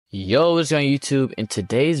Yo, what's going on YouTube? In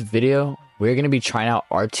today's video, we're going to be trying out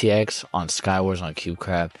RTX on SkyWars on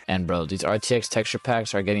Cubecraft. And bro, these RTX texture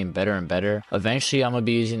packs are getting better and better. Eventually, I'm going to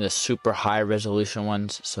be using the super high resolution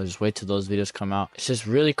ones. So just wait till those videos come out. It's just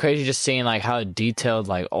really crazy just seeing like how detailed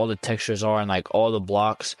like all the textures are and like all the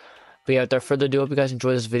blocks. But yeah, without further ado, hope you guys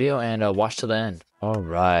enjoy this video and watch till the end. All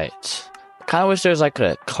right. Kind of wish there was like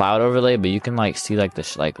a cloud overlay, but you can like see like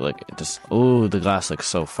this, like look at this. Ooh, the glass looks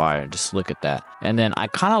so fire. Just look at that. And then I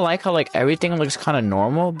kind of like how like everything looks kind of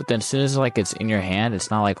normal, but then as soon as like it's in your hand,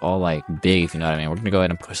 it's not like all like big, if you know what I mean. We're gonna go ahead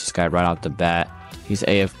and push this guy right out the bat. He's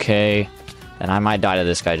AFK, and I might die to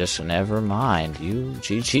this guy. Just never mind. You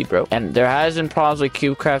GG, bro. And there has been problems with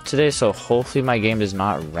Cubecraft today, so hopefully my game does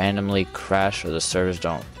not randomly crash or the servers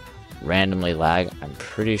don't randomly lag. I'm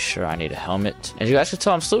pretty sure I need a helmet. As you guys can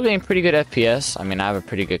tell, I'm still getting pretty good FPS. I mean, I have a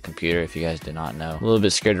pretty good computer, if you guys did not know. A little bit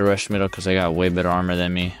scared to rush middle because they got way better armor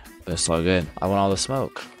than me, but it's all good. I want all the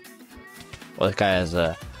smoke. Well, this guy has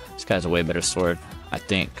a way better sword, I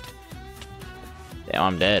think. Damn,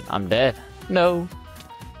 I'm dead. I'm dead. No.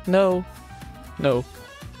 No. No.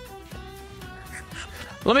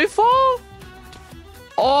 Let me fall.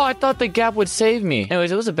 Oh, I thought the gap would save me.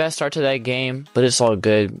 Anyways, it was the best start to that game, but it's all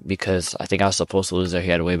good because I think I was supposed to lose there.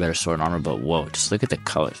 He had a way better sword and armor, but whoa, just look at the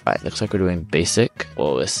colors. All right, looks like we're doing basic.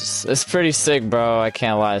 Whoa, it's pretty sick, bro. I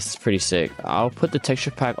can't lie, it's pretty sick. I'll put the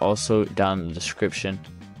texture pack also down in the description.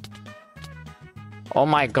 Oh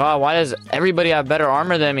my god, why does everybody have better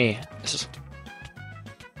armor than me?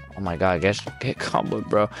 Oh my god, get comboed,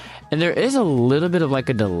 bro. And there is a little bit of like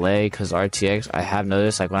a delay because RTX, I have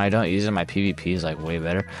noticed like when I don't use it, my PvP is like way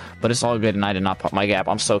better. But it's all good and I did not pop my gap.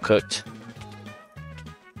 I'm so cooked.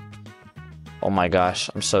 Oh my gosh,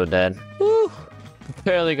 I'm so dead. Woo!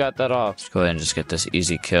 Barely got that off. Let's go ahead and just get this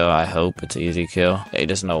easy kill. I hope it's an easy kill. He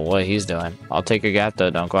doesn't know what he's doing. I'll take your gap though.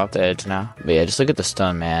 Don't go off the edge now. But yeah, just look at the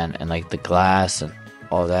stun, man. And like the glass and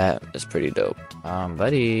all that is pretty dope.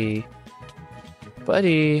 Buddy.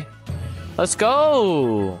 Let's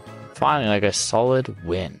go! Finally, like a solid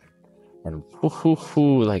win. And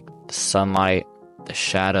woohoo, like the sunlight, the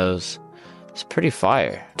shadows. It's pretty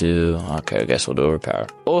fire. Okay, I guess we'll do overpower.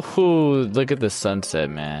 Oh, look at the sunset,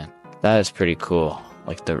 man. That is pretty cool.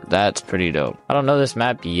 Like that's pretty dope. I don't know this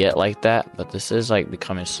map yet like that, but this is like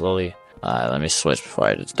becoming slowly. Let me switch before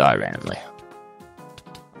I just die randomly.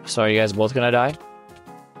 So are you guys both gonna die?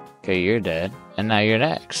 Okay, you're dead. And now you're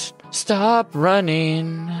next. Stop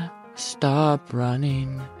running. Stop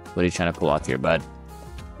running. What are you trying to pull off here, bud?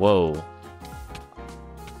 Whoa.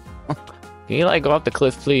 Can you like go off the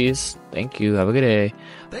cliff, please? Thank you. Have a good day.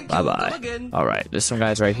 Bye-bye. Alright, there's some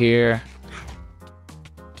guys right here.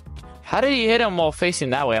 How did he hit him while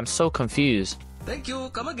facing that way? I'm so confused. Thank you.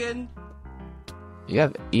 Come again. You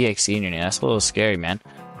have EXE in your name. That's a little scary, man.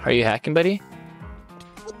 Are you hacking, buddy?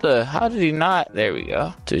 How did he not? There we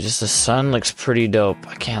go. Dude, just the sun looks pretty dope.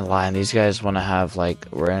 I can't lie. And these guys want to have like,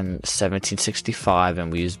 we're in 1765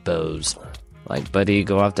 and we use bows. Like, buddy,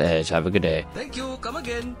 go off the edge. Have a good day. Thank you. Come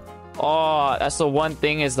again. Oh, that's the one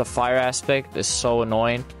thing is the fire aspect is so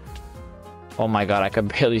annoying. Oh my god, I can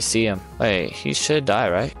barely see him. Wait, he should die,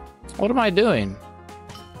 right? What am I doing?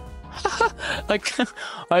 Like,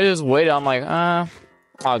 I just waited. I'm like,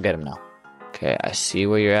 I'll get him now. Okay, I see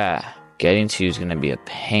where you're at. Getting to you is going to be a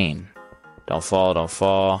pain. Don't fall, don't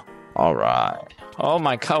fall. All right. Oh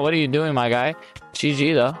my god, what are you doing, my guy?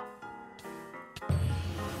 GG, though.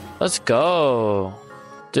 Let's go.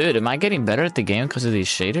 Dude, am I getting better at the game because of these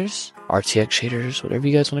shaders? RTX shaders, whatever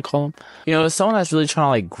you guys want to call them. You know, as someone that's really trying to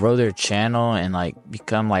like grow their channel and like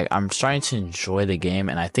become like, I'm starting to enjoy the game.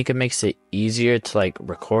 And I think it makes it easier to like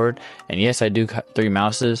record. And yes, I do 3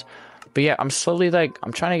 mouses. But yeah, I'm slowly like,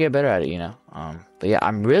 I'm trying to get better at it, you know? But yeah,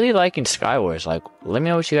 I'm really liking SkyWars. Like, let me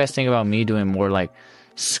know what you guys think about me doing more like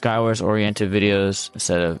SkyWars oriented videos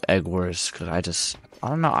instead of Eggwars. Cause I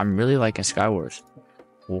don't know, I'm really liking SkyWars.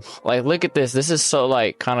 Like, look at this. This is so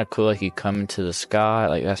like kind of cool. Like you come into the sky.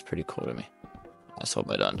 Like that's pretty cool to me. Let's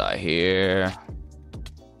hope I don't die here.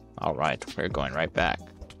 All right, we're going right back.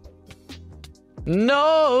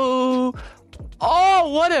 No!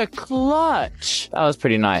 Oh, what a clutch! That was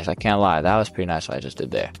pretty nice. I can't lie. That was pretty nice what I just did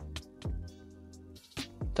there.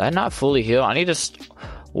 Did I not fully heal? I need to...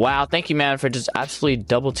 Wow, thank you, man, for just absolutely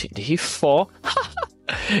double team. Did he fall?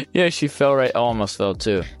 Yeah, she fell right... Oh, almost fell,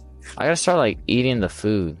 too. I gotta start, like, eating the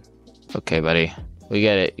food. Okay, buddy. We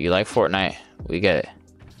get it. You like Fortnite. We get it.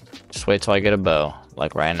 Just wait till I get a bow.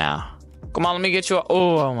 Like, right now. Come on, let me get you a...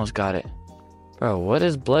 Oh, I almost got it. Bro, what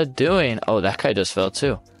is blood doing? Oh, that guy just fell,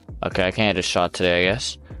 too. Okay, I can't hit a shot today, I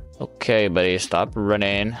guess. Okay, buddy, stop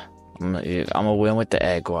running. I'm gonna win with the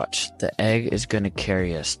egg, watch. The egg is gonna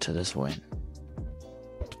carry us to this win.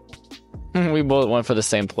 We both went for the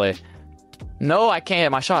same play. No, I can't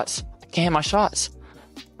hit my shots. I can't hit my shots.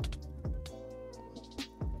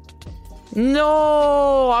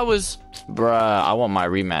 No, bruh, I want my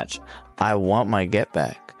rematch. I want my get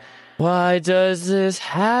back. Why does this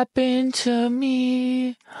happen to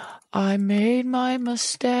me? I made my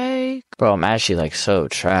mistake. Bro, I'm actually like so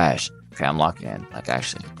trash. Okay, I'm locked in. Like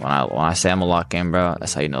actually, when I say I'm gonna lock in, bro,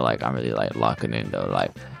 that's how you know like I'm really like locking in though.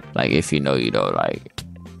 Like if you know, you know, like.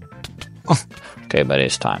 Okay, but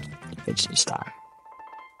it's time. It's time.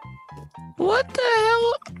 What the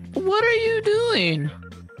hell? What are you doing?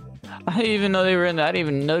 I didn't even know they were in that. I didn't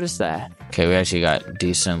even notice that. Okay, we actually got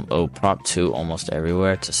decent low prop 2 almost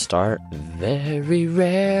everywhere to start. Very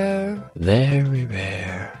rare. Very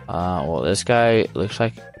rare. Well, this guy looks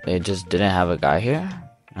like they just didn't have a guy here.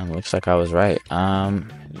 And looks like I was right.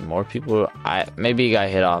 More people. Maybe he got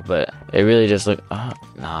hit off, but it really just looked.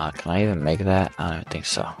 Nah, can I even make that? I don't think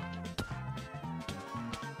so.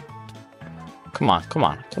 Come on, come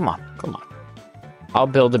on, come on, come on. I'll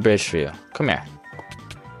build a bridge for you. Come here.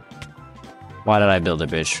 Why did I build a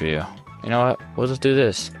bridge for you? You know what? We'll just do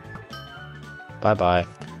this. Bye-bye.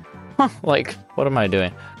 Huh, like, what am I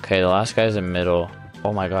doing? Okay, the last guy's in the middle.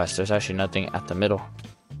 Oh my gosh, there's actually nothing at the middle.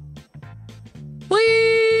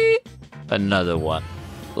 Whee! Another one.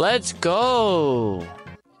 Let's go!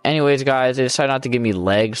 Anyways, guys, they decided not to give me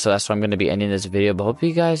legs, so that's why I'm going to be ending this video. But hope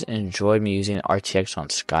you guys enjoyed me using RTX on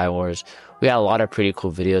SkyWars. We got a lot of pretty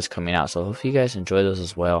cool videos coming out, so hope you guys enjoy those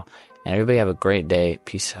as well. And everybody have a great day.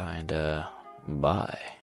 Peace out, and bye.